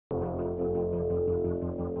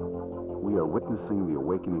are witnessing the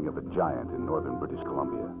awakening of a giant in northern British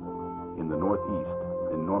Columbia. In the northeast,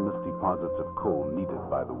 enormous deposits of coal needed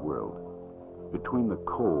by the world. Between the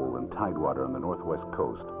coal and tidewater on the northwest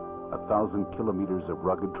coast, 1,000 kilometers of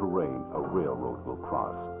rugged terrain a railroad will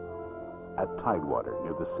cross. At Tidewater,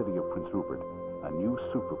 near the city of Prince Rupert, a new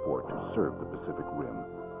superport to serve the Pacific Rim.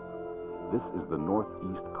 This is the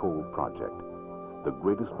Northeast Coal Project, the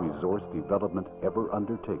greatest resource development ever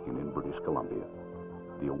undertaken in British Columbia.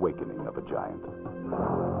 The awakening of a giant.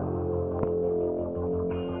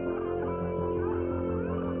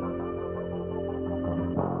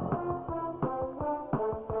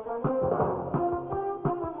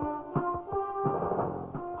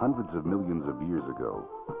 Hundreds of millions of years ago,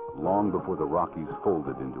 long before the Rockies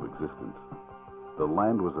folded into existence, the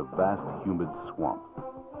land was a vast humid swamp,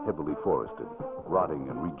 heavily forested, rotting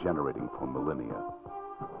and regenerating for millennia.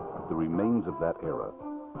 The remains of that era,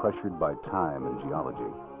 pressured by time and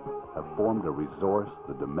geology, have formed a resource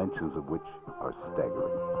the dimensions of which are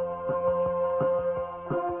staggering.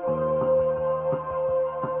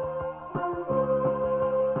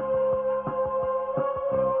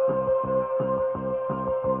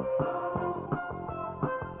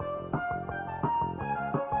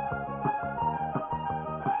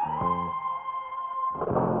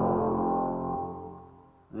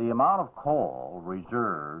 The amount of coal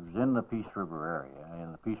reserves in the Peace River area,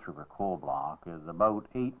 in the Peace River coal block, is about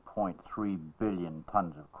 8.3 billion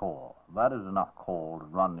tons of coal. That is enough coal to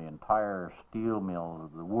run the entire steel mills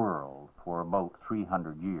of the world for about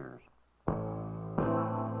 300 years.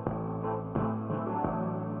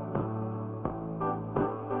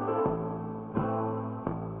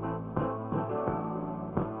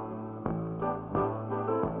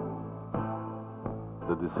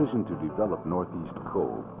 The decision to develop Northeast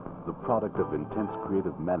Coal, the product of intense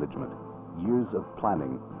creative management, years of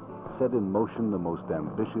planning, set in motion the most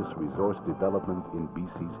ambitious resource development in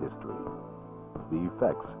BC's history. The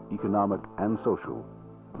effects, economic and social,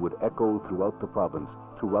 would echo throughout the province,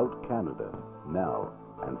 throughout Canada, now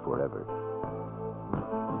and forever.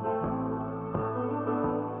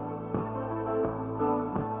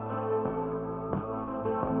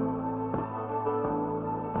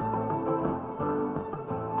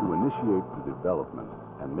 To initiate the development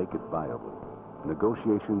and make it viable,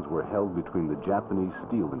 negotiations were held between the Japanese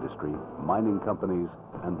steel industry, mining companies,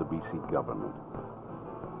 and the BC government.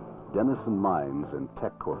 Denison Mines and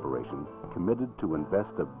Teck Corporation committed to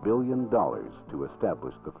invest $1 billion to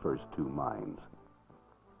establish the first two mines.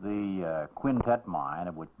 The Quintet mine,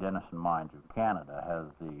 of which Denison Mines of Canada has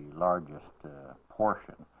the largest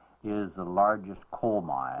portion, is the largest coal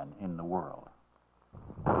mine in the world.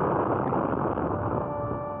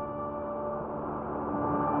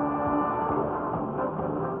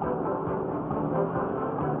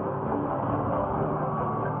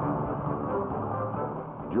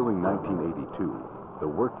 During 1982, the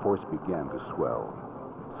workforce began to swell.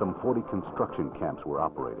 Some 40 construction camps were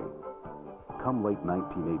operating. Come late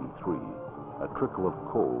 1983, a trickle of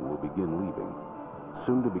coal will begin leaving,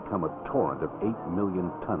 soon to become a torrent of 8 million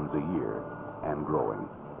tons a year, and growing.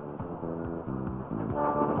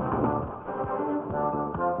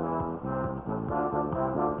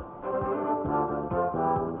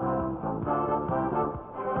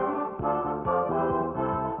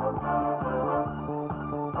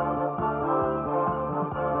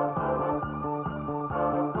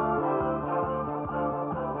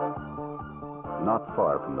 Not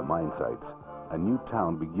far from the mine sites, a new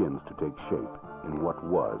town begins to take shape in what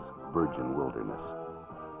was virgin wilderness.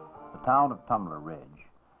 The town of Tumbler Ridge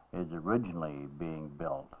is originally being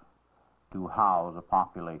built to house a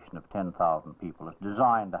population of 10,000 people. It's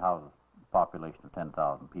designed to house a population of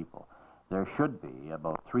 10,000 people. There should be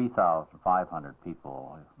about 3,500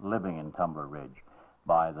 people living in Tumbler Ridge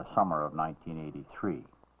by the summer of 1983.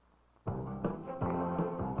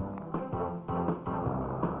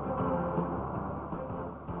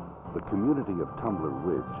 The community of Tumbler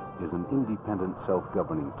Ridge is an independent,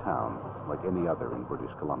 self-governing town like any other in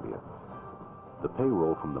British Columbia. The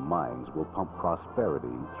payroll from the mines will pump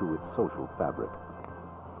prosperity through its social fabric.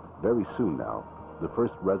 Very soon now, the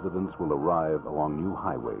first residents will arrive along new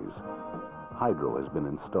highways. Hydro has been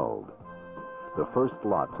installed. The first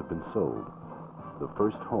lots have been sold. The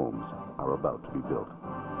first homes are about to be built.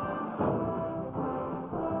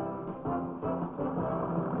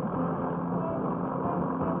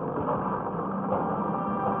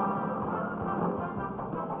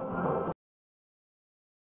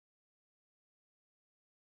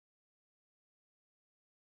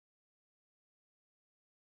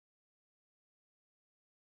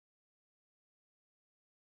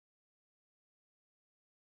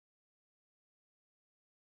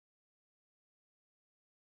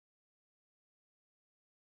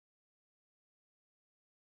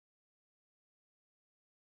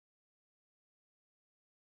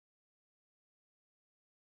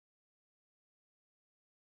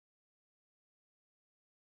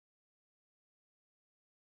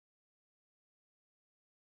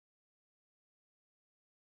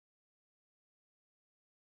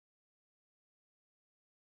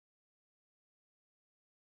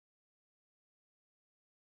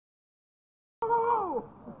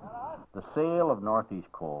 The sale of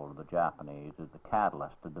Northeast coal to the Japanese is the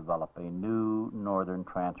catalyst to develop a new northern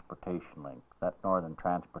transportation link. That northern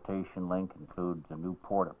transportation link includes a new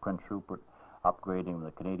port at Prince Rupert, upgrading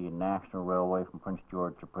the Canadian National Railway from Prince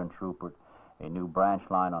George to Prince Rupert, a new branch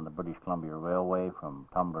line on the British Columbia Railway from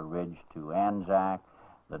Tumbler Ridge to Anzac,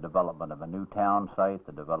 the development of a new town site,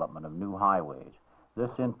 the development of new highways.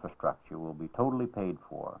 This infrastructure will be totally paid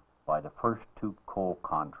for by the first two coal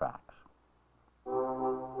contracts.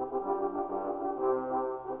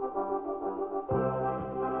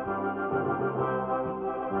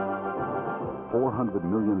 $400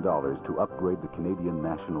 million to upgrade the Canadian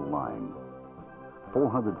National Line.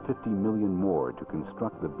 $450 million more to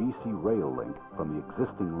construct the BC Rail Link from the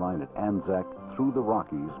existing line at Anzac through the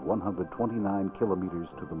Rockies, 129 kilometers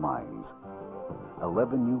to the mines.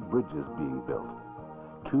 11 new bridges being built.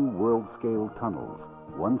 2 world-scale tunnels,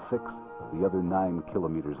 one 6, the other 9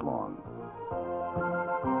 kilometers long.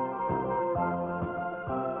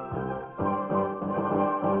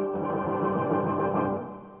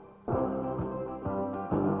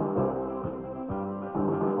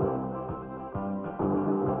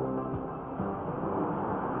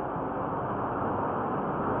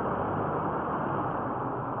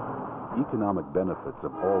 Economic benefits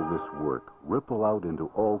of all this work ripple out into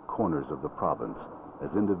all corners of the province as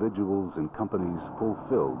individuals and companies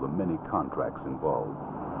fulfill the many contracts involved.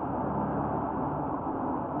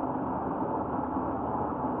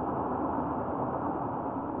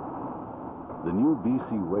 The new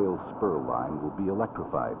BC Rail spur line will be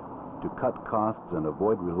electrified to cut costs and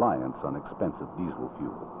avoid reliance on expensive diesel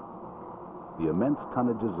fuel. The immense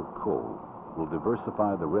tonnages of coal will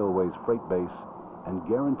diversify the railway's freight base and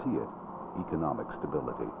guarantee it economic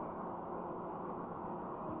stability.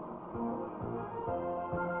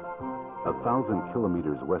 1,000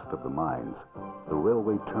 kilometers west of the mines, the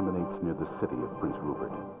railway terminates near the city of Prince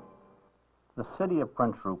Rupert. The city of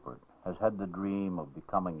Prince Rupert has had the dream of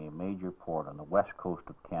becoming a major port on the west coast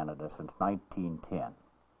of Canada since 1910.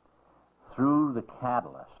 Through the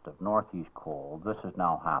catalyst of Northeast coal, this is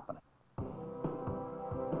now happening.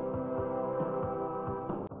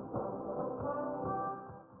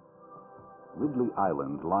 Ridley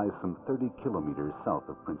Island lies some 30 kilometers south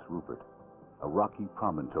of Prince Rupert, a rocky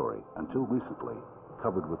promontory until recently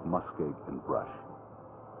covered with muskeg and brush.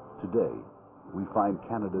 Today, we find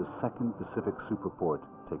Canada's second Pacific superport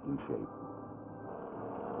taking shape.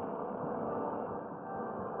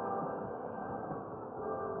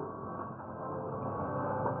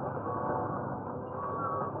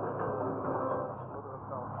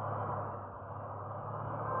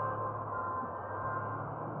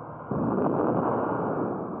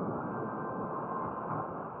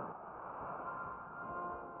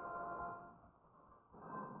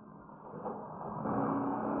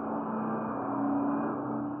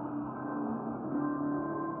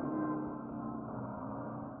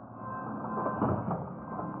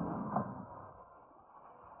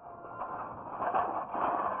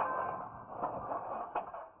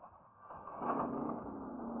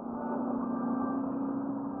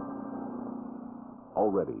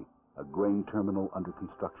 Already, a grain terminal under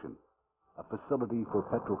construction, a facility for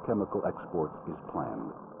petrochemical exports is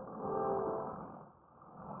planned.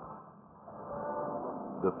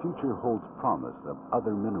 The future holds promise of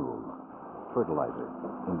other minerals, fertilizer,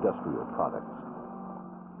 industrial products,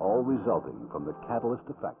 all resulting from the catalyst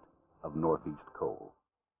effect of Northeast coal.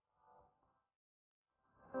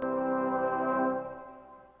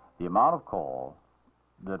 The amount of coal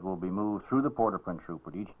that will be moved through the port of Prince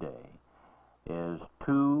Rupert each day is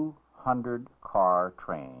 200 car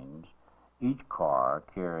trains, each car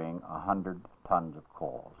carrying 100 tons of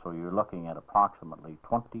coal. So you're looking at approximately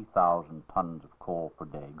 20,000 tons of coal per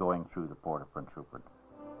day going through the port of Prince Rupert.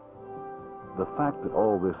 The fact that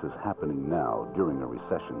all this is happening now during a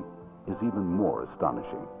recession is even more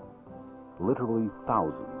astonishing. Literally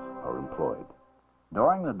thousands are employed.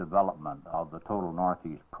 During the development of the Total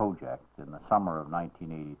Northeast project in the summer of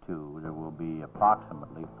 1982, there will be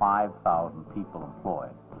approximately 5,000 people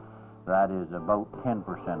employed. That is about 10%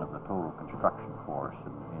 of the total construction force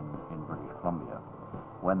in British Columbia.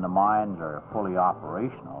 When the mines are fully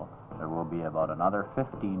operational, there will be about another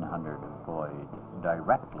 1,500 employed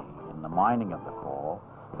directly in the mining of the coal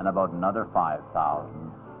and about another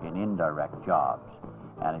 5,000 in indirect jobs.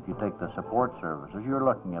 And if you take the support services, you're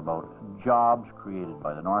looking about jobs created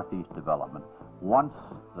by the Northeast development once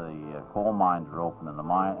the coal mines are open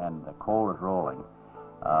and the coal is rolling,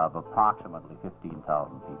 of approximately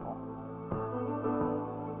 15,000 people.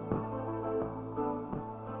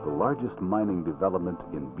 The largest mining development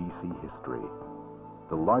in BC history.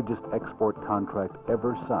 The largest export contract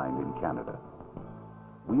ever signed in Canada.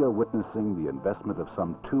 we are witnessing the investment of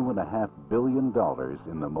some $2.5 billion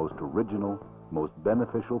in the most original, most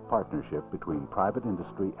beneficial partnership between private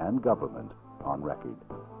industry and government on record.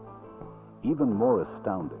 Even more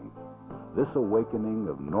astounding, this awakening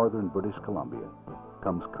of northern British Columbia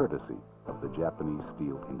comes courtesy of the Japanese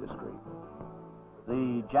steel industry.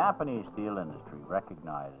 The Japanese steel industry,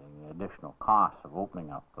 recognizing the additional costs of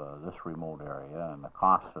opening up this remote area and the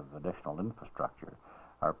costs of additional infrastructure,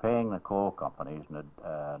 are paying the coal companies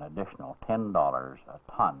an additional $10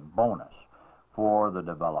 a ton bonus for the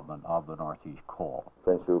development of the Northeast coal.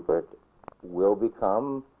 Prince Rupert will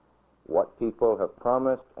become what people have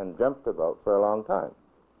promised and dreamt about for a long time: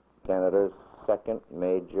 Canada's second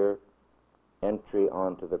major entry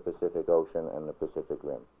onto the Pacific Ocean and the Pacific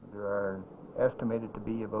Rim. There are estimated to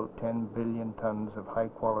be about 10 billion tons of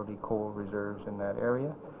high-quality coal reserves in that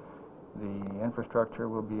area. The infrastructure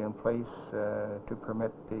will be in place to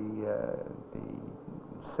permit the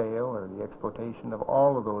sale or the exploitation of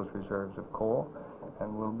all of those reserves of coal,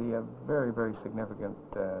 and will be a very, very significant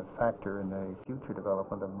factor in the future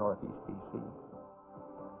development of Northeast BC.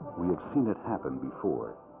 We have seen it happen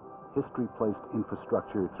before. History placed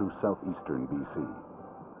infrastructure through southeastern BC.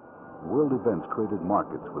 World events created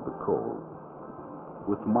markets for the coal.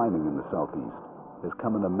 With mining in the southeast has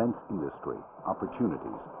come an immense industry,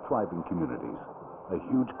 opportunities, thriving communities, a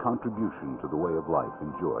huge contribution to the way of life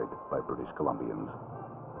enjoyed by British Columbians.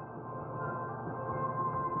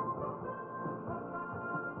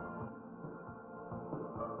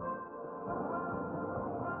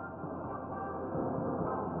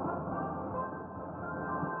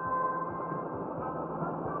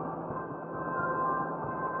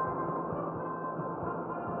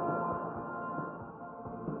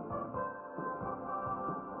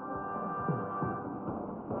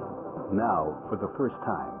 Now, for the first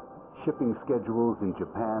time, shipping schedules in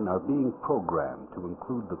Japan are being programmed to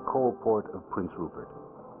include the coal port of Prince Rupert.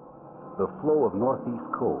 The flow of Northeast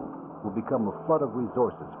coal will become a flood of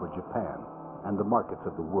resources for Japan and the markets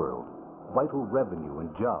of the world, vital revenue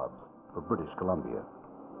and jobs for British Columbia.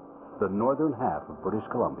 The northern half of British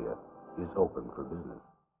Columbia is open for business.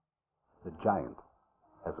 The giant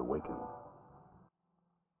has awakened.